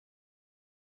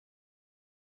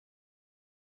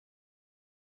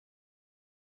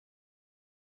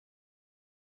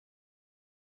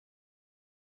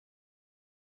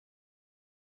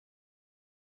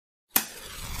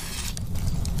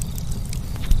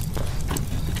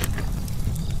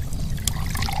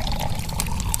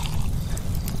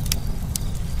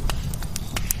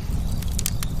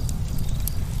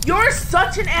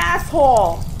such an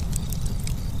asshole.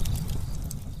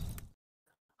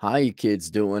 How you kids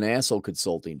doing?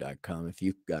 AssholeConsulting.com. If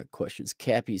you've got questions,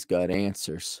 Cappy's got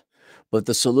answers. But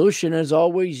the solution is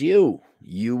always you.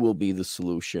 You will be the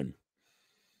solution.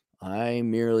 I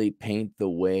merely paint the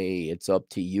way. It's up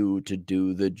to you to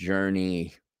do the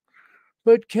journey.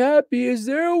 But Cappy, is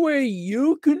there a way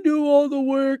you can do all the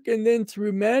work and then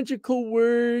through magical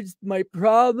words, my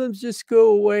problems just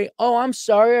go away? Oh, I'm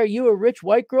sorry. Are you a rich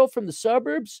white girl from the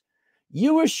suburbs?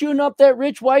 You were shooting up that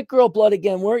rich white girl blood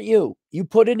again, weren't you? You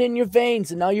put it in your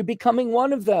veins and now you're becoming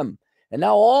one of them. And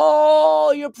now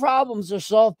all your problems are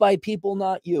solved by people,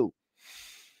 not you.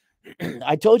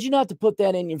 I told you not to put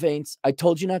that in your veins. I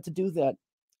told you not to do that.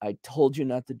 I told you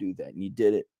not to do that. And you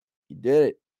did it. You did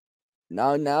it.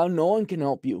 Now no one can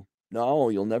help you. No,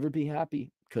 you'll never be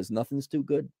happy because nothing's too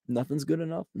good. Nothing's good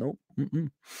enough. Nope.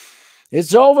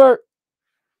 It's over.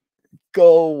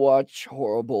 Go watch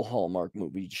horrible Hallmark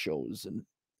movie shows and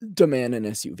demand an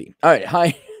SUV. All right.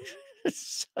 Hi.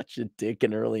 Such a dick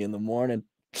and early in the morning.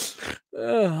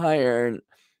 Hi, Aaron.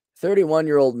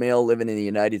 31-year-old male living in the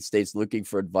United States looking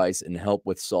for advice and help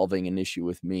with solving an issue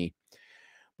with me.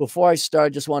 Before I start, I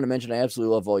just want to mention I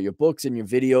absolutely love all your books and your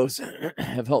videos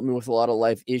have helped me with a lot of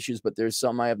life issues, but there's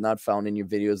some I have not found in your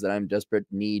videos that I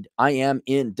am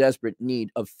in desperate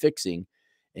need of fixing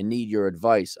and need your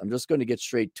advice. I'm just going to get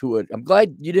straight to it. I'm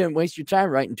glad you didn't waste your time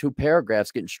writing 2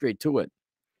 paragraphs, getting straight to it.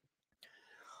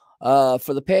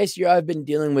 For the past year, I've been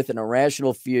dealing with an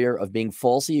irrational fear of being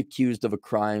falsely accused of a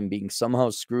crime, being somehow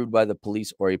screwed by the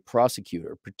police or a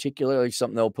prosecutor, particularly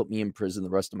something that will put me in prison the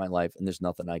rest of my life, and there's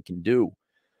nothing I can do.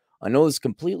 I know it's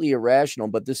completely irrational,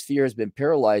 but this fear has been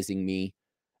paralyzing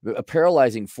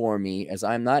for me as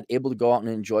I'm not able to go out and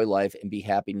enjoy life and be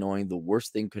happy knowing the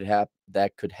worst thing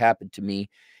that could happen to me,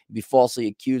 be falsely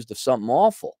accused of something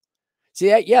awful. See,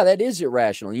 that is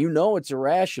irrational. You know it's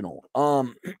irrational.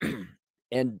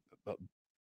 And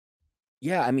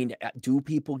yeah, I mean, do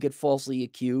people get falsely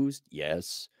accused?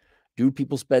 Yes. Do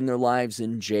people spend their lives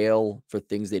in jail for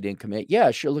things they didn't commit? Yeah,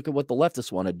 sure. Look at what the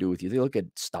leftists want to do with you. They look at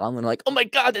Stalin like, oh my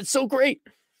God, that's so great.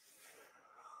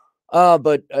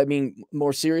 But I mean,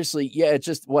 more seriously, yeah, it's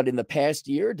just what in the past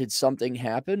year, did something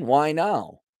happen? Why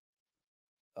now?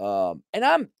 And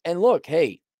look,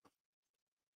 hey,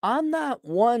 I'm not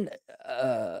one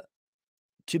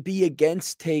to be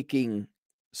against taking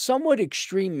somewhat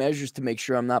extreme measures to make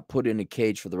sure I'm not put in a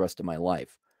cage for the rest of my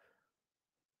life.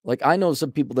 Like, I know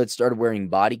some people that started wearing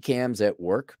body cams at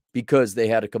work because they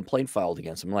had a complaint filed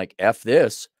against them. Like, F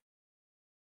this.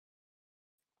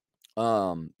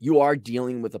 You are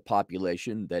dealing with a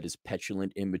population that is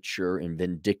petulant, immature, and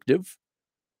vindictive.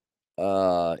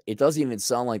 It doesn't even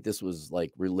sound like this was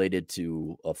like related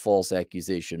to a false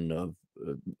accusation of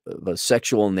a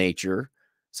sexual nature.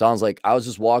 Sounds like I was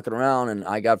just walking around and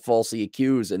I got falsely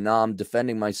accused, and now I'm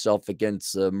defending myself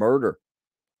against murder.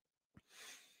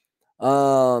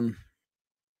 And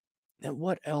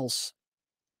what else?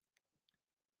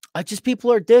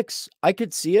 People are dicks. I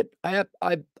could see it.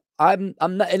 I'm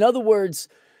not, in other words,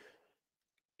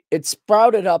 it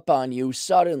sprouted up on you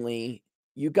suddenly.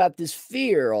 You got this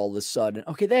fear all of a sudden.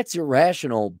 Okay, that's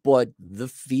irrational, but the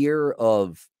fear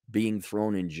of being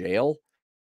thrown in jail,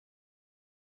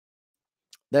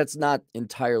 that's not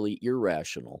entirely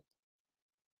irrational.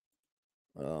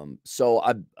 So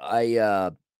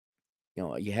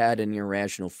you had an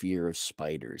irrational fear of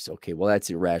spiders. Okay, well, that's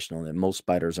irrational, and most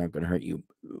spiders aren't going to hurt you.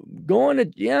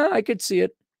 I could see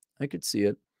it. I could see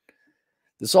it.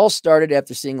 This all started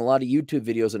after seeing a lot of YouTube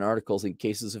videos and articles in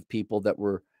cases of people that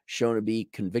were shown to be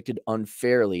convicted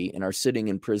unfairly and are sitting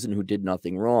in prison who did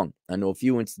nothing wrong. I know a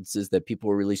few instances that people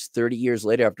were released 30 years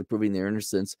later after proving their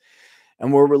innocence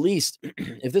and were released.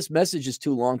 If this message is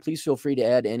too long, please feel free to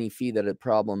add any fee that a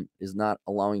problem is not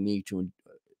allowing me to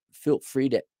feel free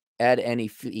to add any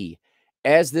fee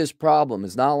as this problem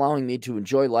is not allowing me to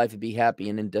enjoy life and be happy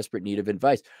and in desperate need of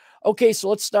advice. Okay, so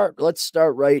let's start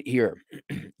right here.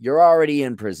 You're already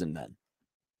in prison then.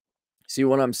 See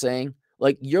what I'm saying?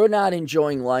 Like, you're not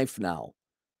enjoying life now.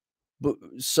 But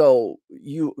so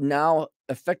you now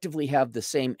effectively have the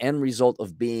same end result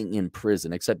of being in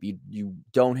prison, except you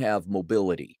don't have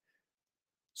mobility.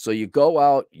 So you go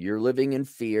out, you're living in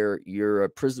fear, you're a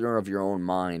prisoner of your own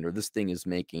mind, or this thing is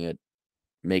making it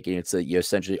so that you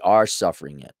essentially are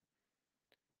suffering it.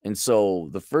 And so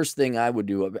the first thing I would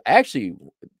do, actually,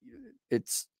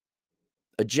 it's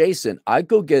adjacent. I'd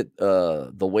go get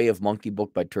The Way of Monkey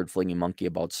book by Turd Flinging Monkey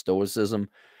about stoicism,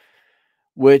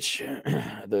 which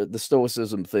the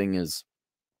stoicism thing is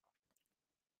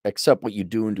accept what you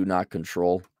do and do not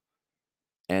control.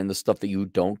 And the stuff that you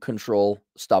don't control,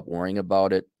 stop worrying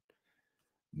about it.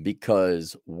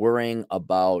 because worrying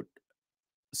about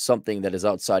something that is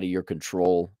outside of your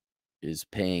control is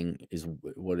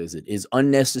what is it? Is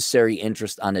unnecessary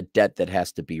interest on a debt that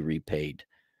has to be repaid.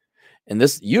 And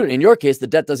in your case, the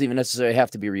debt doesn't even necessarily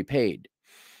have to be repaid.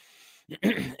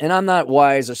 And I'm not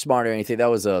wise or smart or anything.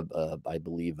 That was I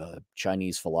believe, a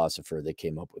Chinese philosopher that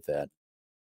came up with that.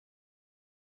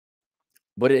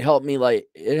 But it helped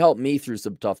me through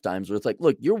some tough times where it's like,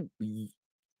 look,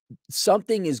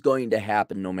 something is going to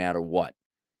happen no matter what.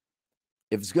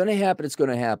 If it's going to happen, it's going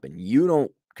to happen. You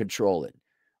don't control it.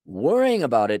 Worrying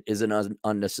about it is an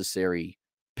unnecessary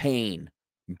pain,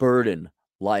 burden,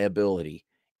 liability,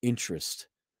 interest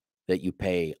that you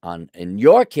pay on, in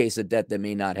your case, a debt that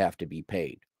may not have to be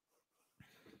paid.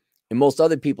 In most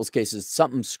other people's cases,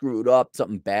 something screwed up,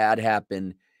 something bad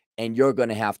happened, and you're going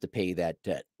to have to pay that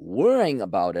debt. Worrying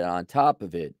about it on top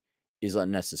of it is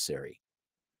unnecessary,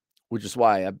 which is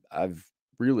why I've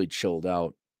really chilled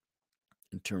out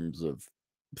in terms of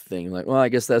thing like, well, I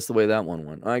guess that's the way that one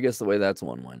went. I guess the way that's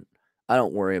one went. I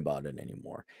don't worry about it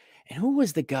anymore. And who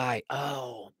was the guy?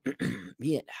 Oh,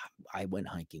 yeah, I went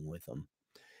hiking with him.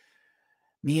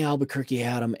 Me, Albuquerque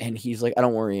had him, and he's like, I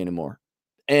don't worry anymore.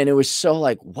 And it was so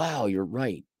like, wow, you're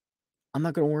right. I'm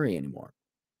not going to worry anymore.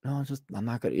 No, I'm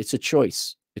not going to. It's a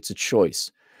choice. It's a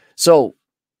choice. So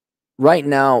right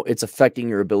now, it's affecting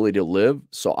your ability to live.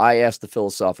 So I asked the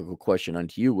philosophical question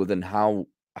unto you. Well, then how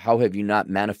have you not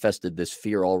manifested this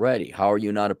fear already? How are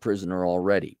you not a prisoner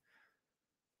already?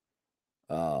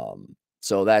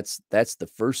 So that's the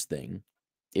first thing,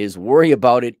 is worry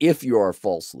about it if you are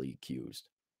falsely accused.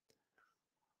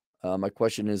 My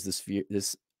question is, is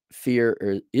this fear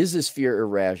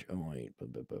irrational? Oh, wait.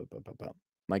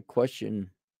 My question.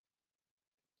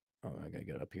 Oh, I gotta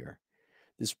get up here.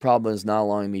 This problem is not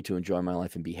allowing me to enjoy my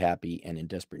life and be happy and in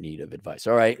desperate need of advice.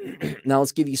 All right. Now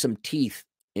let's give you some teeth.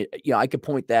 I could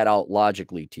point that out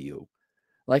logically to you.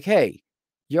 Like, hey,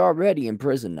 you're already in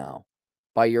prison now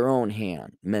by your own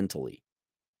hand mentally.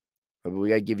 But we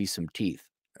got to give you some teeth.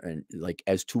 And like,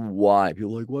 as to why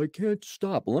people are like, well, I can't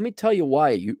stop. Well, let me tell you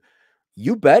why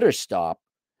you better stop,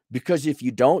 because if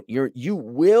you don't, your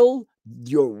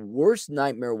worst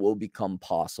nightmare will become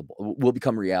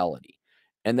reality.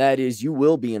 And that is, you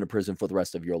will be in a prison for the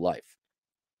rest of your life.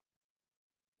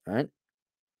 All right.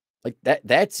 Like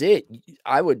that's it.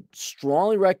 I would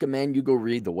strongly recommend you go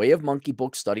read The Way of Monkey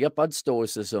book, study up on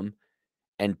Stoicism,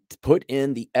 and put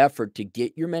in the effort to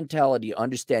get your mentality to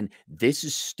understand this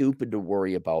is stupid to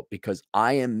worry about, because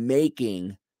I am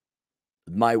making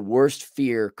my worst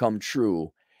fear come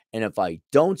true. And if I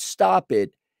don't stop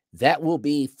it, that will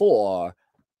be for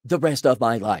the rest of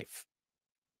my life.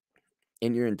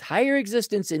 And your entire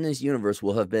existence in this universe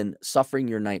will have been suffering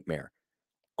your nightmare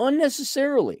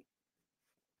unnecessarily.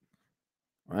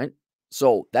 Right?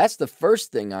 So that's the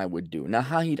first thing I would do. Now,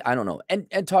 I don't know.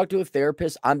 And talk to a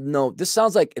therapist.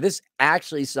 This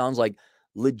actually sounds like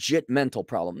legit mental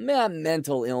problem.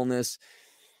 Mental illness,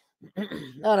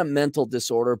 not a mental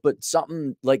disorder, but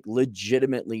something like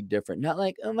legitimately different. Not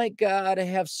like, oh my God, I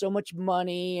have so much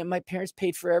money and my parents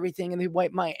paid for everything and they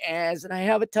wipe my ass and I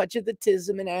have a touch of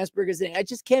autism and Asperger's and I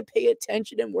just can't pay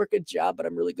attention and work a job, but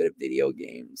I'm really good at video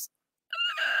games.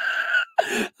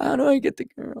 How do I get the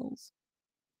girls?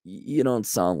 You don't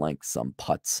sound like some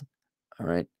putz. All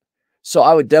right. So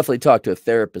I would definitely talk to a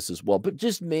therapist as well, but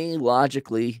just me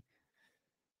logically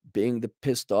being the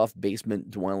pissed off basement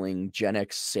dwelling Gen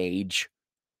X sage.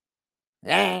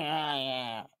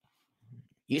 You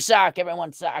suck.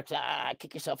 Everyone sucks.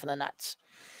 Kick yourself in the nuts.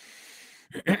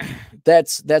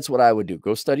 That's what I would do.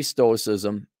 Go study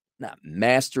Stoicism, not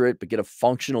master it, but get a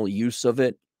functional use of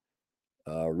it.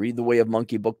 Read The Way of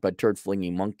Monkey book by Turd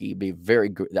Flinging Monkey. Be very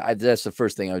good. That's the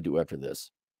first thing I would do after this.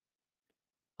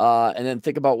 And then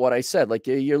think about what I said. Like,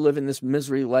 you're living this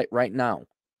misery right now.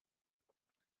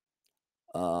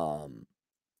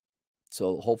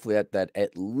 So hopefully that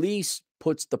at least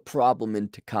puts the problem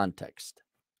into context.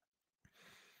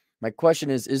 My question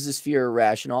is this fear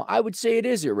irrational? I would say it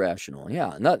is irrational.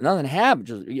 Yeah, nothing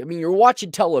happens. I mean, you're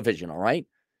watching television, all right?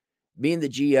 Me and the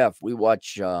GF, we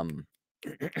watch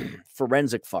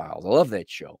Forensic Files. I love that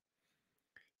show.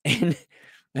 And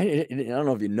I don't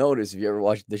know if you noticed, if you ever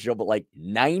watched the show, but like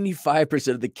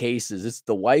 95% of the cases, it's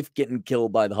the wife getting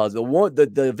killed by the husband.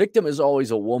 The victim is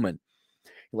always a woman.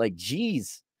 Like,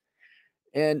 geez.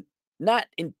 And not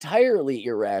entirely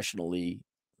irrationally,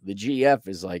 the GF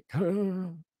is like,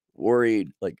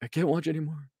 worried, like, I can't watch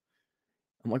anymore.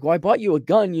 I'm like, well, I bought you a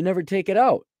gun. You never take it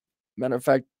out. Matter of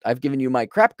fact, I've given you my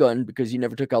crap gun because you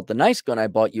never took out the nice gun I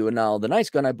bought you. And now the nice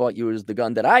gun I bought you is the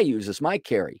gun that I use as my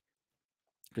carry.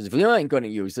 Because if you ain't going to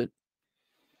use it,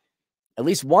 At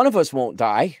least one of us won't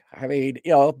die. I mean,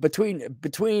 you know,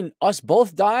 between us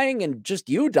both dying and just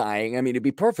you dying, I mean, to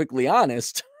be perfectly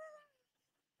honest,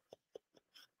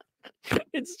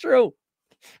 it's true.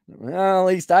 Well,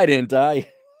 at least I didn't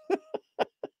die.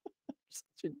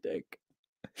 Such a dick.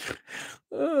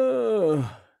 Uh,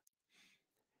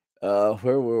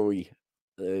 where were we?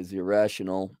 There's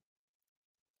irrational.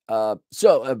 But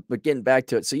getting back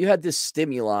to it, so you had this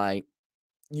stimuli,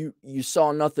 you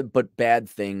saw nothing but bad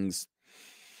things,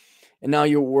 and now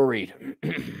you're worried.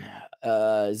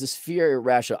 Is this fear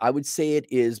irrational? I would say it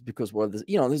is because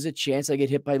there's a chance I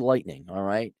get hit by lightning. All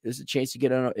right, there's a chance you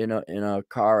get in a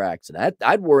car accident.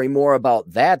 I'd worry more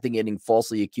about that than getting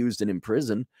falsely accused and in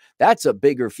prison. That's a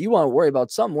bigger. If you want to worry about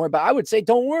something, worry about. I would say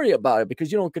don't worry about it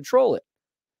because you don't control it.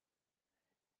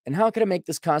 And how can I make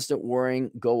this constant worrying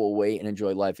go away and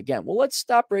enjoy life again? Well, let's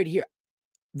stop right here.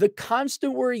 The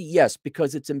constant worry, yes,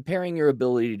 because it's impairing your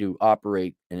ability to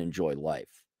operate and enjoy life.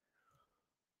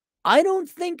 I don't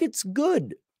think it's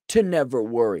good to never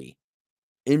worry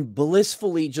and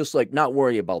blissfully just like not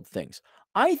worry about things.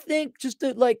 I think just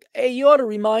that, like, hey, you ought to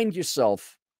remind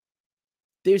yourself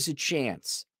there's a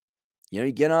chance.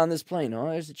 You get on this plane.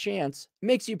 Oh, there's a chance. It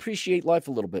makes you appreciate life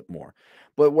a little bit more.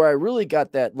 But where I really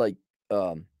got that, like,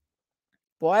 well,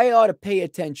 I ought to pay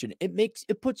attention.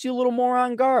 It puts you a little more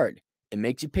on guard. It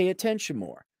makes you pay attention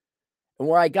more. And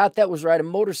where I got that was ride a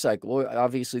motorcycle. Well,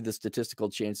 obviously, the statistical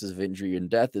chances of injury and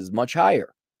death is much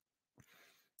higher.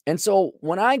 And so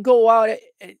when I go out,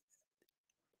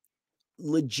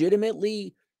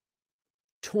 legitimately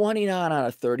 29 out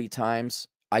of 30 times,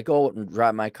 I go out and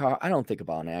drive my car. I don't think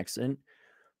about an accident.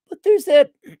 But there's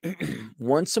that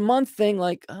once a month thing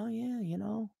like, oh, yeah,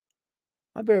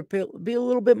 I better be a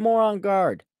little bit more on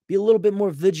guard, be a little bit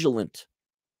more vigilant,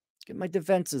 get my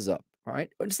defenses up. All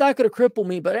right. It's not going to cripple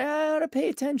me, but I ought to pay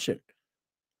attention.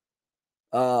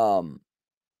 Oh,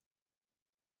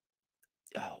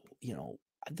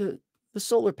 the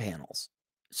solar panels.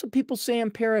 So people say I'm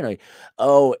paranoid.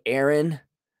 Oh, Aaron,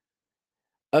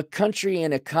 a country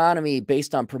and economy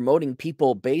based on promoting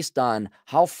people based on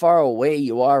how far away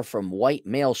you are from white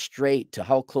male straight to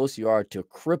how close you are to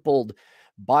crippled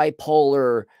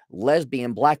bipolar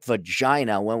lesbian black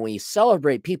vagina. When we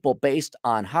celebrate people based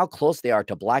on how close they are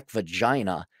to black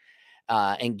vagina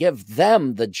and give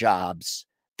them the jobs,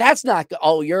 that's not,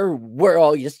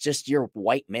 it's just your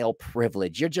white male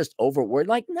privilege. You're just overword.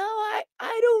 Like, no, I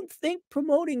don't think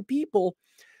promoting people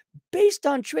based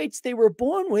on traits they were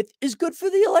born with is good for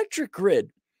the electric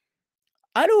grid.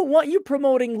 I don't want you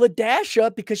promoting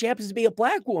LaDasha because she happens to be a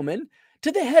black woman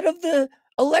to the head of the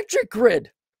electric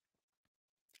grid.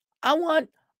 I want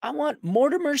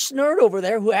Mortimer Snerd over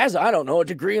there who has, I don't know, a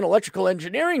degree in electrical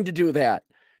engineering to do that.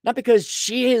 Not because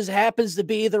she happens to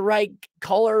be the right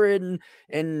color and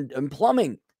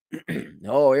plumbing.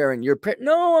 No, Aaron,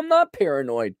 no, I'm not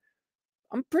paranoid.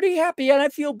 I'm pretty happy and I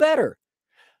feel better.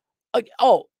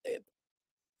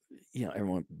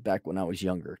 Everyone back when I was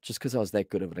younger, just because I was that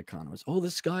good of an economist. Oh, the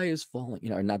sky is falling.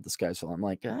 Not the sky is falling. I'm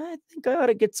like, I think I ought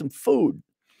to get some food.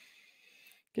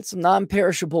 Get some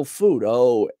non-perishable food.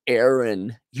 Oh,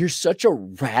 Aaron, you're such a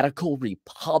radical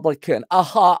Republican.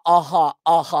 Aha, aha,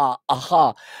 aha,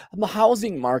 aha. The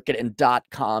housing market and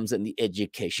 .coms and the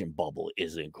education bubble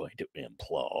isn't going to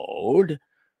implode.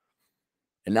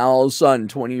 And now all of a sudden,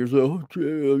 20 years old,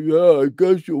 okay, yeah, I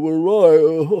guess you were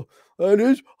right. That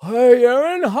is, hey,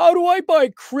 Aaron, how do I buy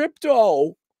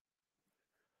crypto?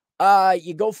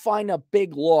 You go find a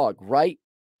big log, right?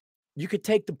 You could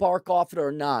take the bark off it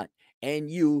or not,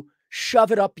 and you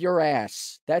shove it up your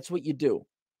ass. That's what you do.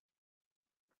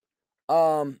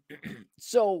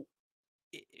 So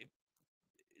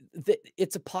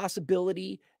it's a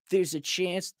possibility. There's a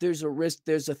chance. There's a risk.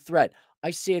 There's a threat. I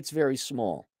say it's very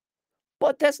small.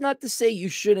 But that's not to say you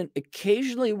shouldn't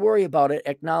occasionally worry about it,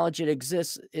 acknowledge it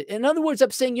exists. In other words,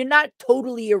 I'm saying you're not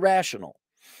totally irrational.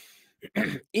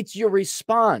 It's your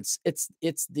response. It's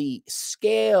the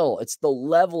scale. It's the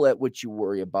level at which you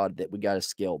worry about it that we got to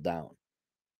scale down.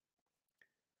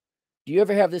 Do you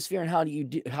ever have this fear, and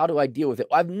how do I deal with it?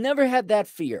 Well, I've never had that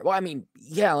fear. Well, I mean,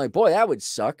 yeah, like, boy, that would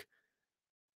suck.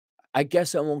 I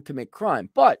guess I won't commit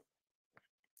crime. But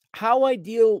how I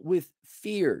deal with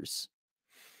fears,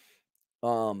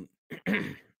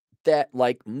 that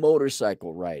like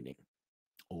motorcycle riding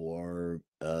or,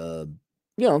 the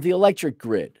electric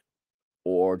grid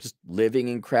or just living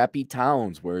in crappy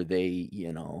towns where they,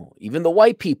 even the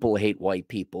white people hate white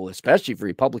people, especially if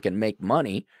Republican make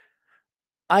money.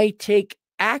 I take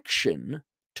action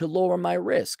to lower my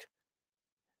risk.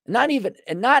 Not even,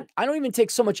 and not, I don't even take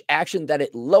so much action that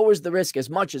it lowers the risk as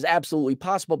much as absolutely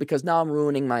possible, because now I'm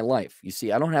ruining my life. You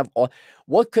see, I don't have all,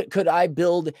 what could I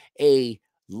build a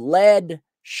lead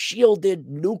shielded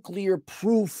nuclear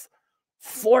proof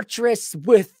fortress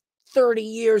with 30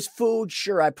 years food?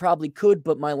 Sure, I probably could,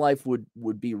 but my life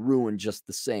would be ruined just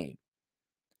the same.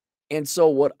 And so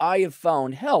what I have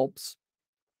found helps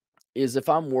is if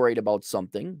I'm worried about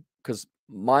something, because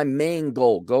my main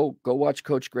goal, go watch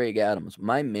Coach Greg Adams.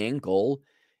 My main goal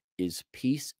is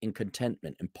peace and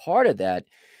contentment. And part of that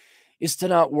is to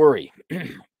not worry.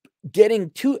 Getting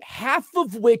to half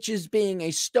of which is being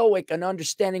a stoic and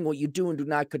understanding what you do and do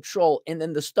not control. And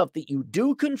then the stuff that you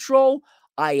do control,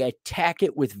 I attack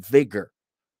it with vigor.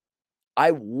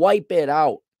 I wipe it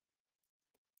out.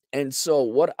 And so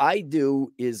what I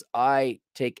do is I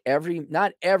take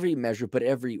not every measure, but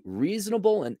every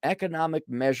reasonable and economic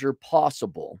measure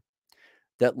possible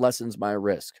that lessens my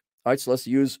risk. All right, so let's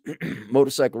use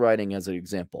motorcycle riding as an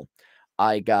example.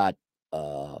 I got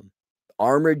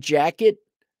armored jacket,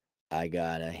 I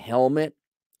got a helmet,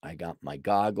 I got my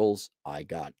goggles, I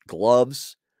got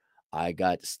gloves, I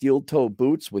got steel-toe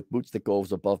boots with boots that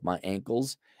goes above my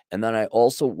ankles, and then I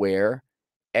also wear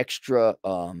extra,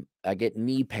 I get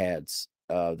knee pads.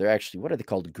 They're actually, what are they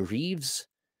called? Greaves?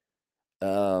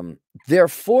 They're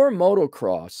for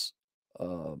motocross.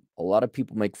 A lot of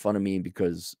people make fun of me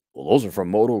because, well, those are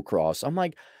from motocross. I'm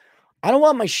like, I don't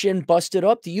want my shin busted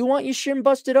up. Do you want your shin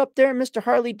busted up there, Mr.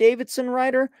 Harley Davidson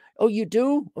rider? Oh, you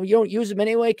do? Oh, you don't use them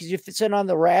anyway because you sit on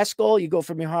the Rascal. You go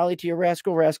from your Harley to your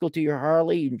Rascal, Rascal to your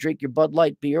Harley. You can drink your Bud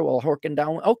Light beer while horking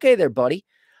down. Okay there, buddy.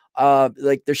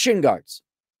 Like they're shin guards,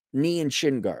 knee and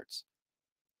shin guards.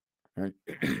 Right?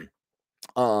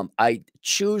 I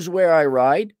choose where I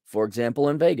ride. For example,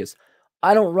 in Vegas,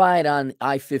 I don't ride on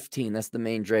I-15. That's the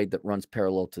main drag that runs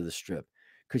parallel to the strip,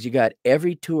 because you got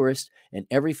every tourist and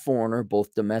every foreigner,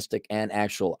 both domestic and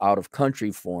actual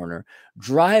out-of-country foreigner,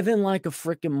 driving like a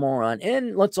freaking moron.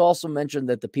 And let's also mention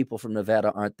that the people from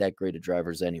Nevada aren't that great of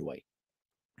drivers anyway.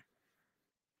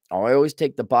 I always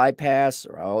take the bypass,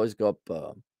 or I always go up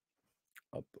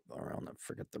around, I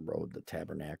forget the road, the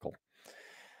Tabernacle.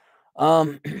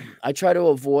 I try to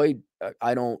avoid,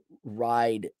 I don't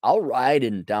ride. I'll ride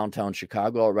in downtown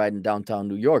Chicago. I'll ride in downtown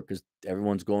New York because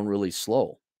everyone's going really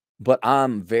slow. But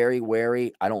I'm very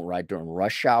wary. I don't ride during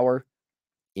rush hour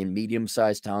in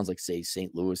medium-sized towns like, say,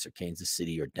 St. Louis or Kansas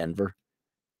City or Denver.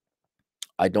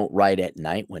 I don't ride at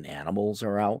night when animals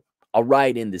are out. I'll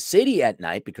ride in the city at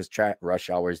night because rush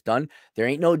hour is done. There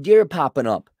ain't no deer popping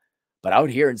up. But out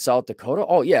here in South Dakota,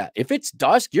 oh yeah, if it's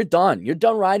dusk, you're done. You're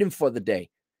done riding for the day.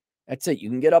 That's it. You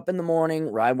can get up in the morning,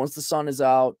 ride once the sun is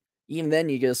out. Even then,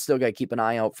 you still got to keep an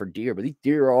eye out for deer. But these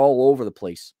deer are all over the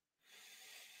place.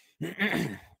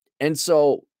 And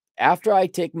so after I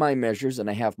take my measures and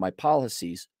I have my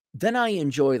policies, then I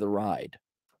enjoy the ride.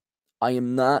 I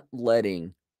am not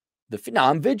letting now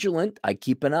I'm vigilant. I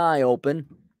keep an eye open.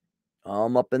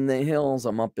 I'm up in the hills.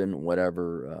 I'm up in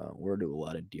whatever. Where do a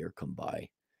lot of deer come by?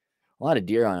 A lot of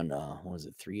deer on, what is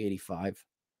it, 385?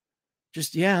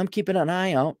 Just, yeah, I'm keeping an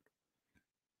eye out.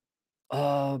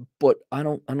 But I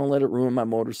don't let it ruin my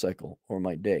motorcycle or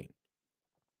my day.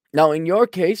 Now, in your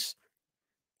case,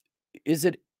 is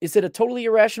it a totally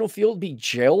irrational feel to be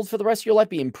jailed for the rest of your life,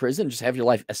 be in prison, just have your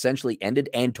life essentially ended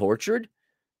and tortured?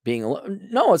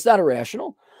 No, it's not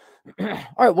irrational. All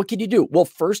right, what can you do? Well,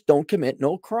 first, don't commit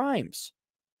no crimes.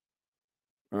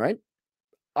 All right.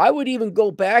 I would even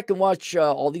go back and watch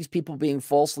all these people being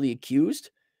falsely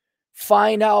accused.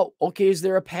 Find out, okay, is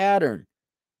there a pattern?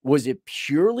 Was it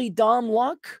purely dumb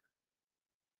luck?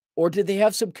 Or did they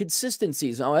have some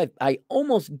consistencies? Now, I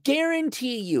almost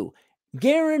guarantee you,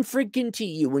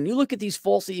 when you look at these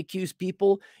falsely accused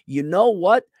people, you know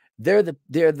what? They're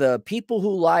the people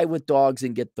who lie with dogs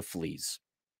and get the fleas.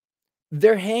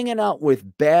 They're hanging out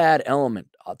with bad element.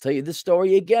 I'll tell you this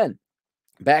story again.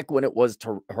 Back when it was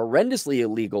horrendously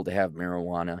illegal to have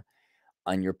marijuana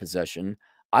on your possession,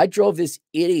 I drove this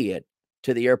idiot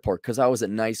to the airport because I was a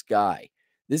nice guy.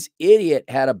 This idiot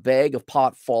had a bag of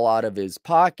pot fall out of his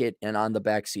pocket and on the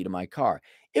back seat of my car.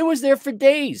 It was there for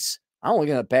days. I don't look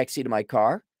at the back seat of my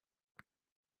car.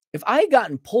 If I had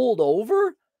gotten pulled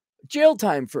over, jail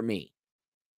time for me,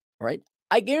 right?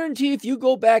 I guarantee if you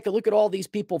go back and look at all these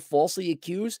people falsely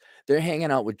accused, they're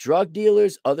hanging out with drug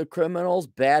dealers, other criminals,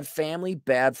 bad family,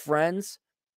 bad friends,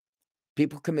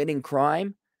 people committing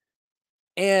crime.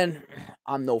 And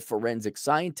I'm no forensic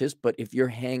scientist, but if you're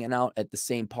hanging out at the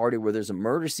same party where there's a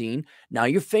murder scene, now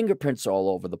your fingerprints are all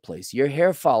over the place. Your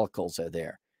hair follicles are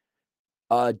there.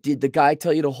 Did the guy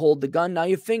tell you to hold the gun? Now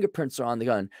your fingerprints are on the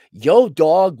gun. Yo,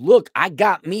 dog, look, I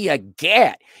got me a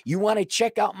gat. You want to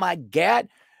check out my gat?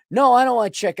 No, I don't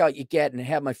want to check out your gat and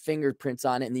have my fingerprints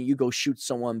on it, and then you go shoot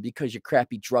someone because your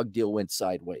crappy drug deal went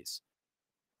sideways.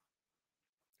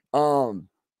 I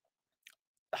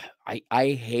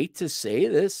hate to say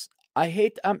this.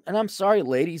 And I'm sorry,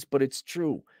 ladies, but it's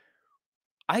true.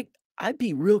 I'd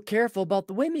be real careful about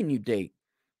the women you date.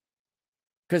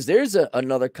 Because there's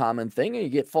another common thing, and you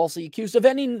get falsely accused of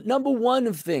any number one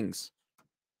of things.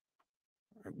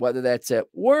 Whether that's at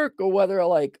work or whether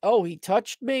like, oh, he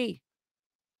touched me.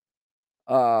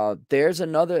 There's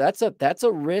another, that's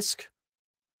a risk.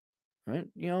 Right?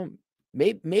 You know,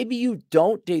 maybe you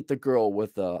don't date the girl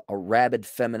with a rabid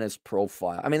feminist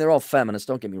profile. I mean, they're all feminists,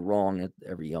 don't get me wrong,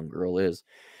 every young girl is.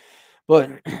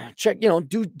 But check, you know,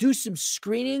 do some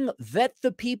screening, vet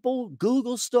the people,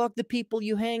 Google stalk the people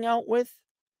you hang out with.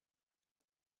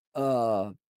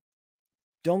 Don't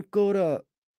go to,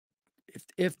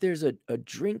 if there's a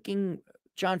drinking,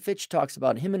 John Fitch talks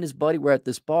about him and his buddy were at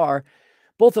this bar.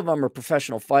 Both of them are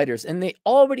professional fighters, and they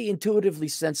already intuitively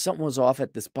sensed something was off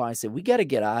at this bar. I said, we got to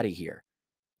get out of here.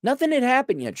 Nothing had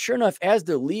happened yet. Sure enough, as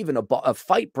they're leaving, a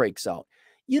fight breaks out.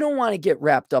 You don't want to get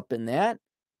wrapped up in that.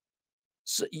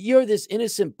 So you're this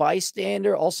innocent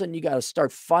bystander. All of a sudden, you got to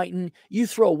start fighting. You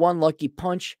throw one lucky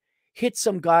punch, hit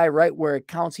some guy right where it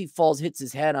counts. He falls, hits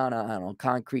his head on a, I don't know,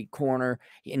 concrete corner,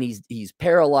 and he's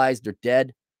paralyzed or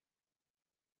dead.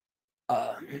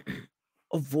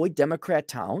 Avoid Democrat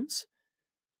towns.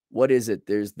 What is it?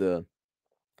 There's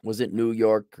was it New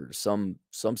York or some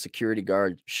security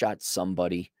guard shot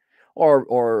somebody, or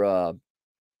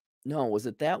no, was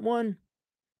it that one?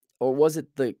 Or was it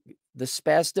the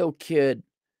Spasto kid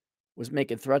was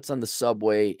making threats on the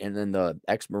subway, and then the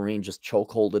ex-Marine just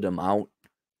chokeholded him out,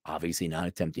 obviously not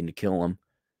attempting to kill him,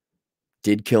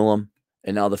 did kill him,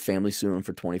 and now the family's suing him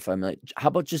for $25 million. How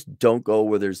about just don't go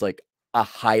where there's like a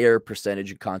higher percentage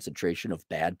of concentration of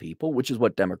bad people, which is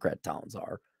what Democrat towns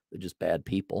are. They're just bad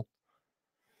people.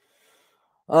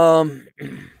 I'm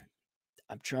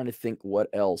trying to think what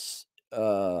else.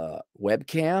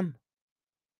 Webcam.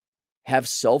 Have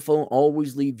cell phone,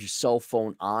 always leave your cell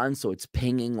phone on so it's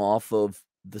pinging off of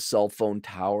the cell phone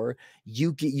tower.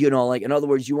 You get, you know, like in other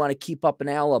words, you want to keep up an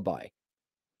alibi.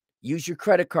 Use your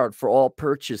credit card for all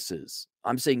purchases.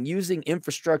 I'm saying using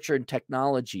infrastructure and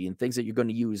technology and things that you're going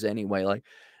to use anyway. Like,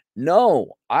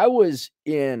 no, I was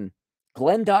in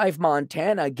Glendive,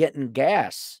 Montana getting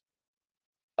gas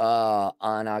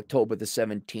on October the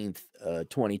 17th,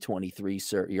 2023,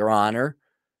 sir, Your Honor.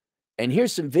 And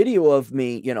here's some video of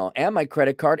me, you know, and my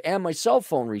credit card and my cell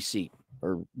phone receipt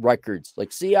or records.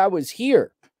 Like, see, I was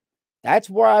here. That's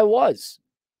where I was.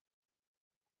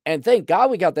 And thank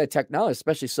God we got that technology,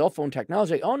 especially cell phone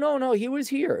technology. Like, oh, no, he was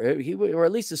here. Or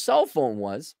at least the cell phone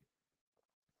was.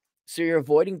 So you're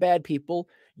avoiding bad people.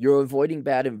 You're avoiding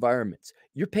bad environments.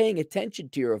 You're paying attention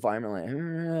to your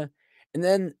environment. And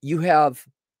then you have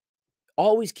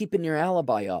always keeping your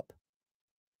alibi up.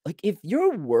 Like if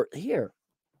you're here,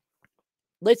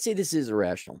 let's say this is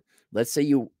irrational. Let's say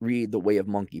you read The Way of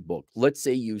Monkey book. Let's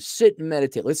say you sit and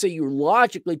meditate. Let's say you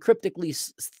logically, cryptically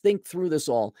think through this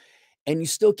all, and you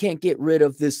still can't get rid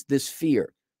of this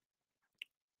fear.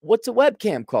 What's a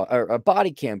webcam cost or a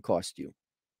body cam cost you?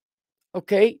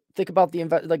 Okay, think about the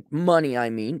like money,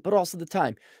 I mean, but also the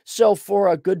time. So for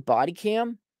a good body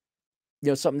cam, you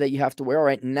know, something that you have to wear. All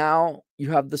right, now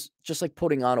you have this, just like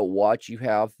putting on a watch, you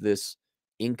have this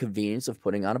inconvenience of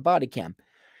putting on a body cam.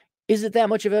 Is it that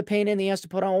much of a pain in the ass to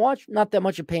put on a watch? Not that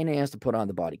much of a pain in the ass to put on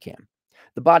the body cam.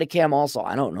 The body cam also,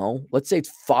 I don't know. Let's say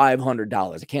it's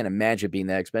 $500. I can't imagine it being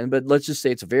that expensive, but let's just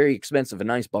say it's a very expensive, a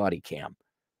nice body cam.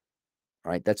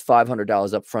 All right, that's $500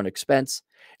 upfront expense.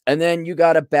 And then you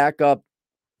got to back up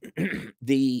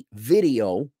the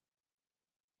video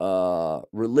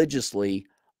religiously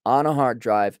on a hard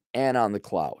drive and on the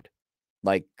cloud.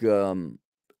 Like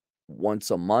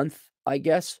once a month, I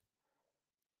guess.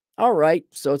 All right,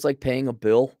 so it's like paying a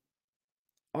bill.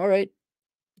 All right,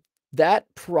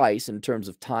 that price in terms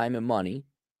of time and money,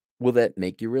 will that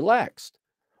make you relaxed?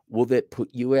 Will that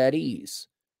put you at ease?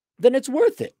 Then it's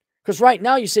worth it. Because right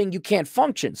now you're saying you can't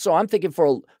function. So I'm thinking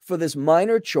for this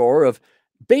minor chore of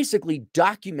basically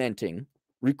documenting,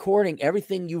 recording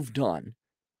everything you've done.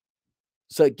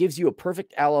 So it gives you a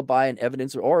perfect alibi and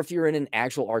evidence, or if you're in an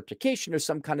actual altercation or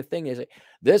some kind of thing, is like,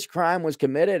 this crime was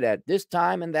committed at this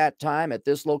time and that time at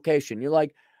this location. You're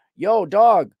like, yo,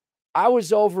 dog, I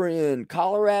was over in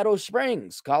Colorado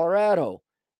Springs, Colorado,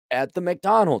 at the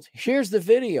McDonald's. Here's the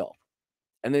video.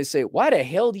 And they say, why the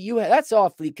hell do you have, that's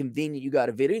awfully convenient. You got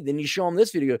a video. Then you show them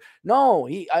this video. No,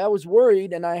 I was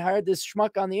worried and I hired this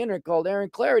schmuck on the internet called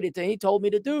Aaron Clarity. He told me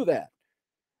to do that.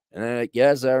 And they're like,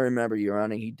 yes, I remember, Your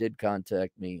Honor. He did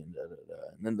contact me. And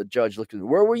then the judge looked at me.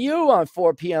 Where were you on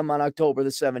 4 p.m. on October the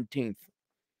 17th?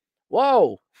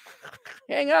 Whoa,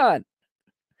 hang on.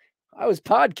 I was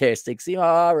podcasting. See,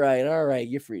 all right.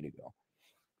 You're free to go.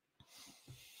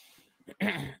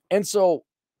 And so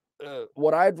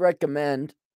what I'd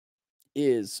recommend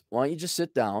is, why don't you just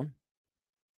sit down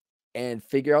and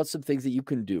figure out some things that you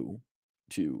can do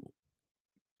to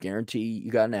guarantee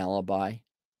you got an alibi,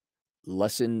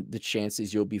 lessen the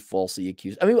chances you'll be falsely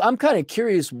accused. I mean, I'm kind of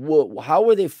curious, how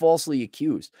were they falsely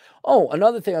accused? Oh,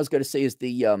 another thing I was going to say is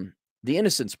the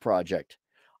Innocence Project.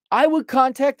 I would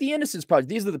contact the Innocence Project.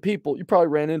 These are the people you probably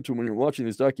ran into when you're watching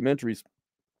these documentaries.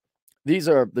 These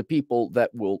are the people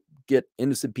that will get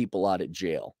innocent people out of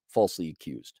jail, falsely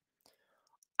accused.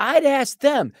 I'd ask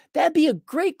them. That'd be a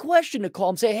great question to call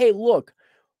and say, hey, look,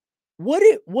 what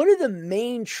are the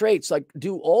main traits? Like,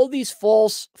 do all these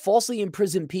falsely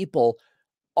imprisoned people,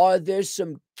 are there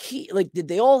some key, like, did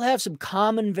they all have some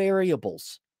common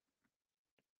variables?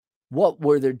 What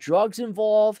were there drugs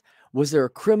involved? Was there a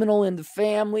criminal in the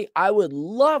family? I would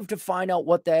love to find out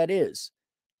what that is.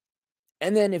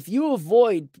 And then if you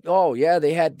avoid, oh yeah,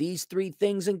 they had these 3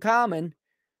 things in common.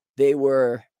 They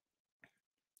were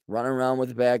running around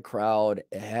with a bad crowd,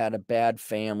 had a bad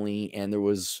family, and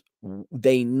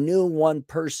they knew one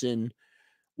person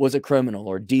was a criminal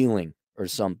or dealing or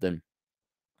something.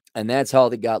 And that's how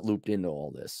they got looped into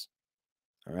all this.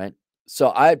 All right.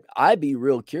 So I'd be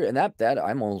real curious, and that I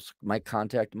almost might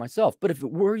contact myself. But if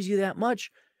it worries you that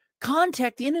much,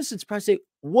 contact the Innocence Project. Say,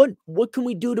 what can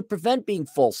we do to prevent being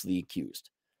falsely accused?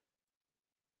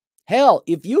 Hell,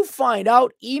 if you find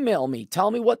out, email me.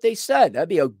 Tell me what they said. That'd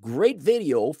be a great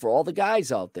video for all the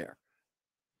guys out there.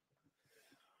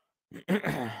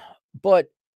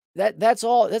 But that's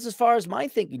all. That's as far as my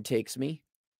thinking takes me.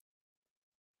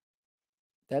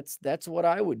 That's what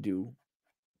I would do.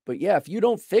 But yeah, if you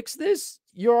don't fix this,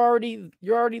 you're already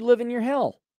living your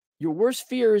hell. Your worst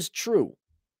fear is true.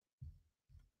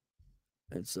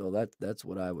 And so that's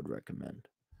what I would recommend.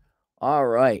 All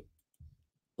right.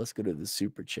 Let's go to the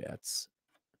super chats.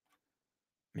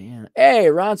 Man. Hey,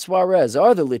 Ron Suarez,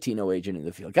 are the Latino agent in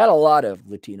the field. Got a lot of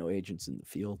Latino agents in the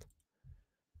field.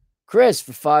 Chris,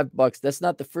 for $5, that's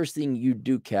not the first thing you'd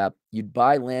do, Cap. You'd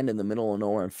buy land in the middle of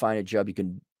nowhere and find a job you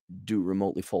can do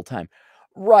remotely full time.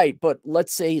 Right, but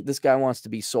let's say this guy wants to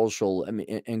be social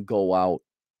and go out.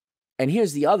 And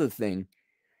here's the other thing.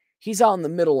 He's out in the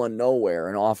middle of nowhere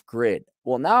and off grid.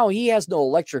 Well, now he has no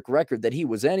electric record that he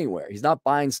was anywhere. He's not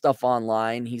buying stuff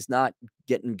online. He's not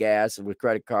getting gas with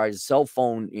credit cards, cell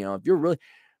phone. You know, if you're really,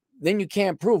 then you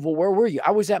can't prove, well, where were you? I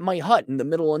was at my hut in the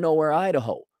middle of nowhere,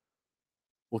 Idaho.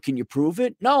 Well, can you prove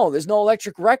it? No, there's no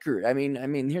electric record. I mean,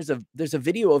 there's a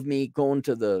video of me going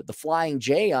to the Flying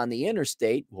J on the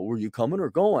interstate. Well, were you coming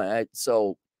or going?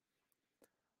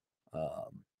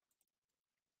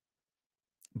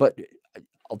 But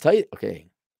I'll tell you, okay,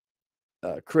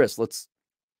 Chris, the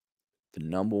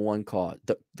number one cause,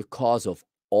 the cause of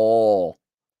all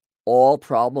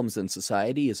problems in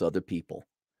society is other people.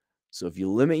 So if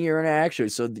you limit your interaction,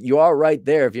 so you are right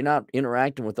there. If you're not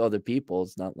interacting with other people,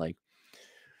 it's not like,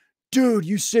 dude,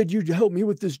 you said you'd help me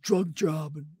with this drug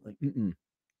job. And like,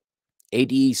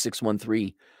 ADE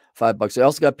 613, $5. I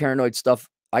also got paranoid stuff.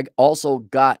 I also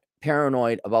got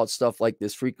paranoid about stuff like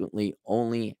this frequently.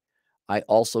 Only I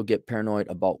also get paranoid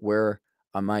about where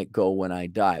I might go when I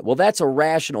die. Well, that's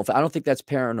irrational. I don't think that's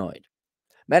paranoid.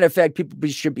 Matter of fact, people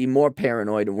should be more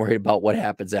paranoid and worried about what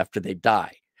happens after they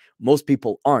die. Most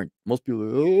people aren't. Most people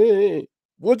are, hey,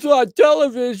 what's on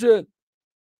television?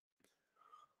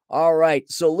 All right.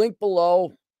 So link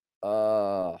below.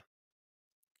 I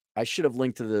should have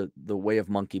linked to the Way of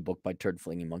Monkey book by Turd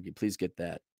Flinging Monkey. Please get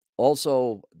that.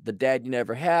 Also, The Dad You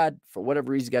Never Had. For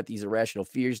whatever reason, you got these irrational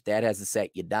fears. Dad has to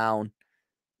set you down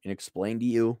and explain to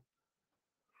you.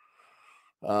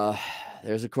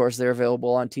 There's a course there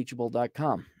available on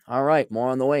teachable.com. All right. More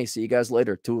on the way. See you guys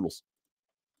later. Toodles.